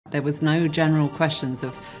There was no general questions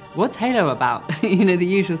of, what's Halo about? You know, the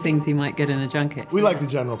usual things you might get in a junket. We like the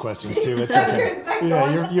general questions too, it's okay.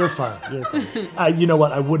 Yeah, you're fine, you're fine. You know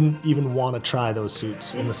what, I wouldn't even want to try those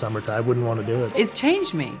suits in the summertime. I wouldn't want to do it. It's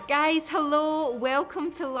changed me. Guys, hello,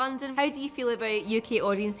 welcome to London. How do you feel about UK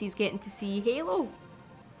audiences getting to see Halo?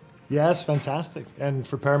 Yeah, it's fantastic. And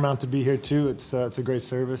for Paramount to be here too, it's a great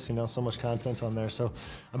service, you know, so much content on there. So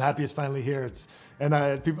I'm happy it's finally here.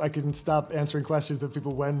 I can stop answering questions of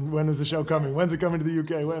people, when is the show coming? When's it coming to the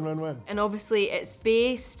UK? When? And obviously it's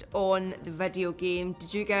based on the video game.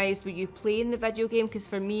 Were you playing the video game? Because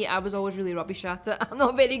for me, I was always really rubbish at it. I'm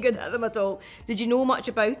not very good at them at all. Did you know much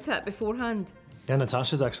about it beforehand? Yeah,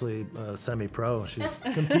 Natascha's actually semi-pro. She's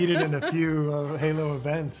competed in a few Halo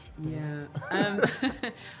events. Yeah.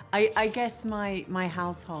 I guess my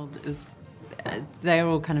household is, they're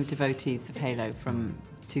all kind of devotees of Halo from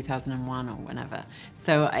 2001 or whenever.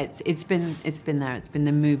 So it's been there. It's been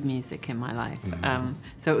the mood music in my life.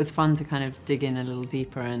 So it was fun to kind of dig in a little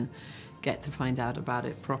deeper and get to find out about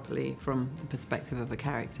it properly from the perspective of a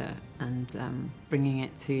character and bringing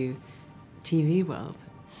it to TV world.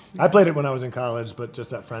 I played it when I was in college, but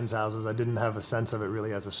just at friends' houses. I didn't have a sense of it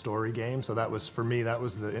really as a story game. So that was, for me, that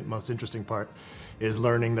was the most interesting part, is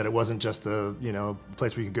learning that it wasn't just a, you know,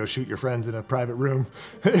 place where you could go shoot your friends in a private room.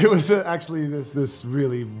 It was actually this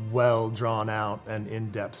really well drawn out and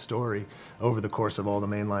in-depth story over the course of all the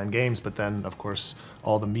mainline games, but then, of course,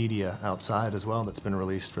 all the media outside as well that's been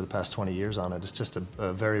released for the past 20 years on it. It's just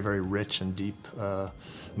a very, very rich and deep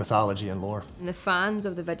mythology and lore. And the fans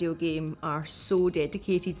of the video game are so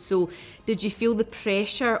dedicated. So did you feel the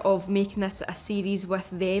pressure of making this a series with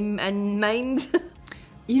them in mind?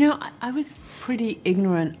 You know, I was pretty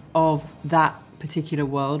ignorant of that particular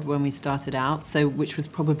world when we started out, which was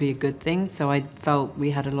probably a good thing. So I felt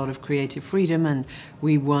we had a lot of creative freedom and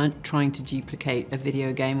we weren't trying to duplicate a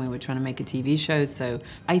video game, we were trying to make a TV show. So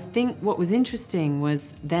I think what was interesting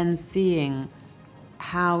was then seeing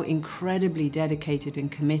how incredibly dedicated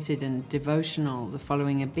and committed and devotional the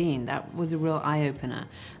following had been. That was a real eye-opener.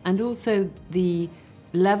 And also the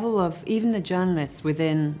level of, even the journalists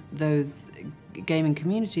within those gaming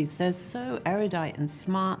communities, they're so erudite and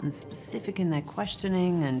smart and specific in their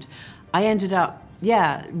questioning, and I ended up,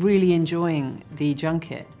 really enjoying the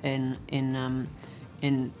junket in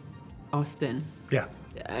Austin. Yeah,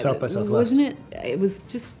 South by Southwest. Wasn't it? It was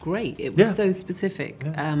just great. It was so specific.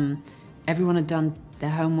 Yeah. Everyone had done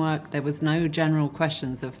their homework. There was no general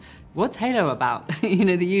questions of, what's Halo about? You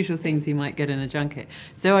know, the usual things you might get in a junket.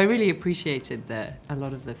 So I really appreciated a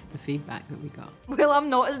lot of the feedback that we got. Well, I'm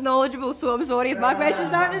not as knowledgeable, so I'm sorry if my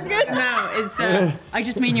questions aren't as good. No, it's, I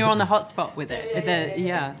just mean you're on the hot spot with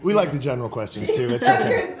it. We like the general questions too, it's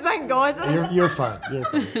okay. Thank God. You're fine, you're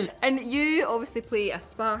fine. And you obviously play a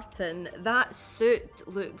Spartan. That suit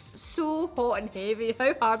looks so hot and heavy.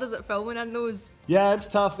 How hard is it filming in those? Yeah, it's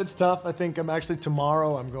tough. I think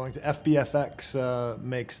tomorrow I'm going to FBFX,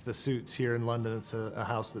 makes the suits here in London. It's a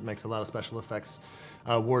house that makes a lot of special effects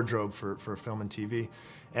wardrobe for film and TV.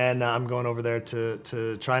 And I'm going over there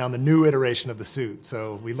to try on the new iteration of the suit.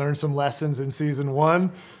 So we learned some lessons in season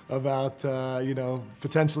 1 about, you know,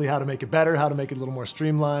 potentially how to make it better, how to make it a little more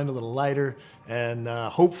streamlined, a little lighter, and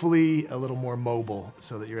hopefully a little more mobile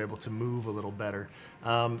so that you're able to move a little better.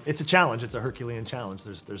 It's a challenge. It's a Herculean challenge.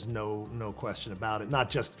 There's no question about it.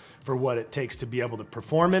 Not just for what it takes to be able to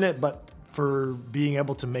perform in it, but for being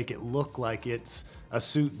able to make it look like it's a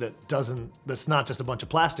suit that's not just a bunch of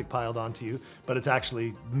plastic piled onto you, but it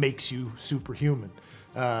actually makes you superhuman.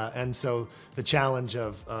 And so the challenge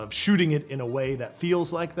of shooting it in a way that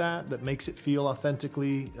feels like that makes it feel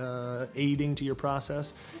authentically aiding to your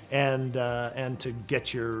process, and to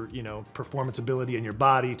get your, you know, performance ability in your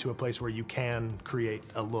body to a place where you can create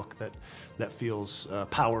a look that feels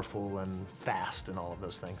powerful and fast and all of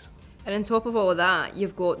those things. And on top of all of that,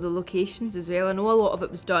 you've got the locations as well. I know a lot of it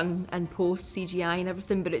was done in post CGI and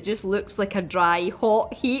everything, but it just looks like a dry,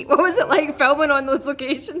 hot heat. What was it like filming on those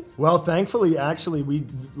locations? Well, thankfully, actually,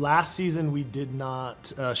 last season we did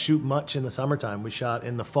not shoot much in the summertime. We shot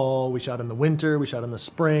in the fall, we shot in the winter, we shot in the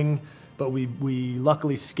spring, but we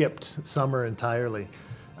luckily skipped summer entirely.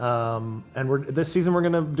 And this season we're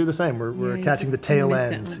gonna do the same. We're catching the tail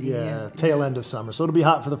end, tail end of summer. So it'll be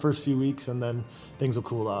hot for the first few weeks, and then things will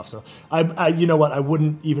cool off. So you know what? I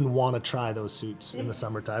wouldn't even want to try those suits in the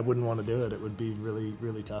summertime. I wouldn't want to do it. It would be really,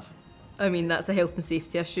 really tough. I mean, that's a health and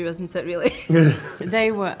safety issue, isn't it? Really.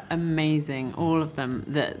 They were amazing, all of them.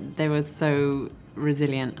 They were so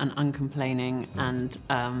resilient and uncomplaining, and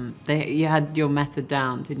you had your method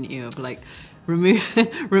down, didn't you? Of like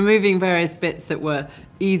removing various bits that were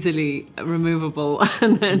easily removable,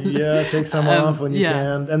 and then take some off when you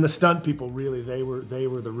can. And the stunt people, really, they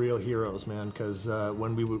were the real heroes, man. Because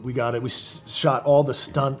when we shot all the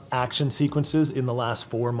stunt action sequences in the last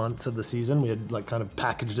 4 months of the season. We had like kind of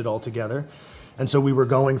packaged it all together, and so we were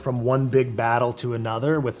going from one big battle to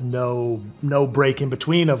another with no break in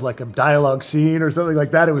between of like a dialogue scene or something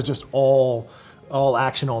like that. It was just all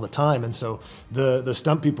action all the time. And so the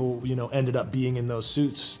stunt people, ended up being in those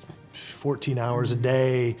suits 14 hours a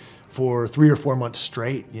day for 3 or 4 months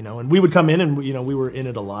straight, and we would come in and, we were in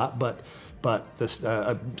it a lot, but this,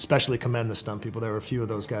 I especially commend the stunt people. There were a few of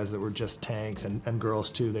those guys that were just tanks, and girls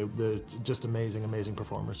too. They're just amazing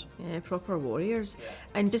performers. Yeah, proper warriors.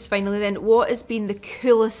 And just finally then, what has been the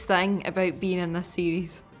coolest thing about being in this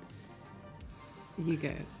series? You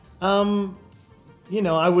go. I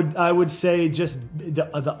would say just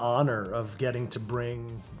the honor of getting to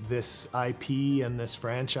bring this IP and this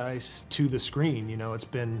franchise to the screen.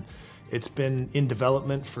 It's been in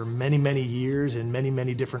development for many years in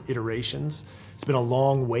many different iterations. It's been a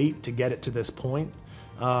long wait to get it to this point.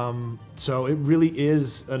 So it really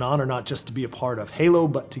is an honor not just to be a part of Halo,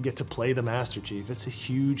 but to get to play the Master Chief. It's a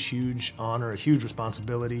huge honor, a huge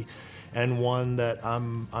responsibility, and one that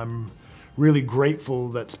I'm really grateful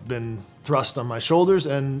that's been thrust on my shoulders,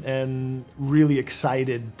 and really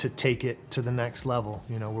excited to take it to the next level.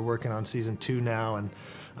 We're working on season 2 now, and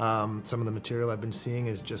some of the material I've been seeing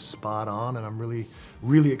is just spot on, and I'm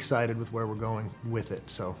really excited with where we're going with it.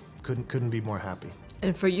 So couldn't be more happy.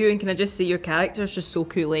 And for you, and can I just say your character's just so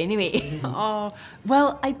cool anyway? Oh,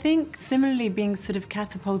 well, I think similarly being sort of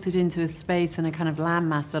catapulted into a space and a kind of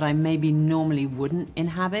landmass that I maybe normally wouldn't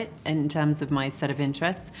inhabit in terms of my set of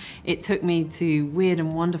interests, it took me to weird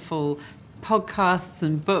and wonderful podcasts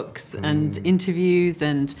and books and interviews,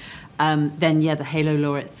 and then the Halo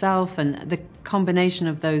lore itself, and the combination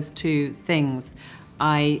of those two things,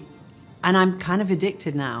 and I'm kind of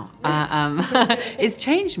addicted now. It's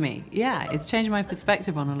changed me. Yeah, it's changed my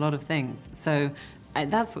perspective on a lot of things. So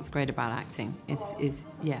that's what's great about acting.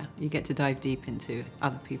 Is you get to dive deep into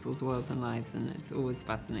other people's worlds and lives, and it's always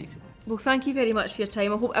fascinating. Well, thank you very much for your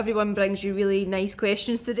time. I hope everyone brings you really nice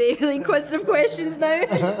questions today, really inquisitive questions now.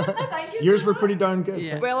 Thank you. Yours were pretty darn good.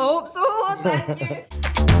 Yeah. Well, I hope so. Thank you.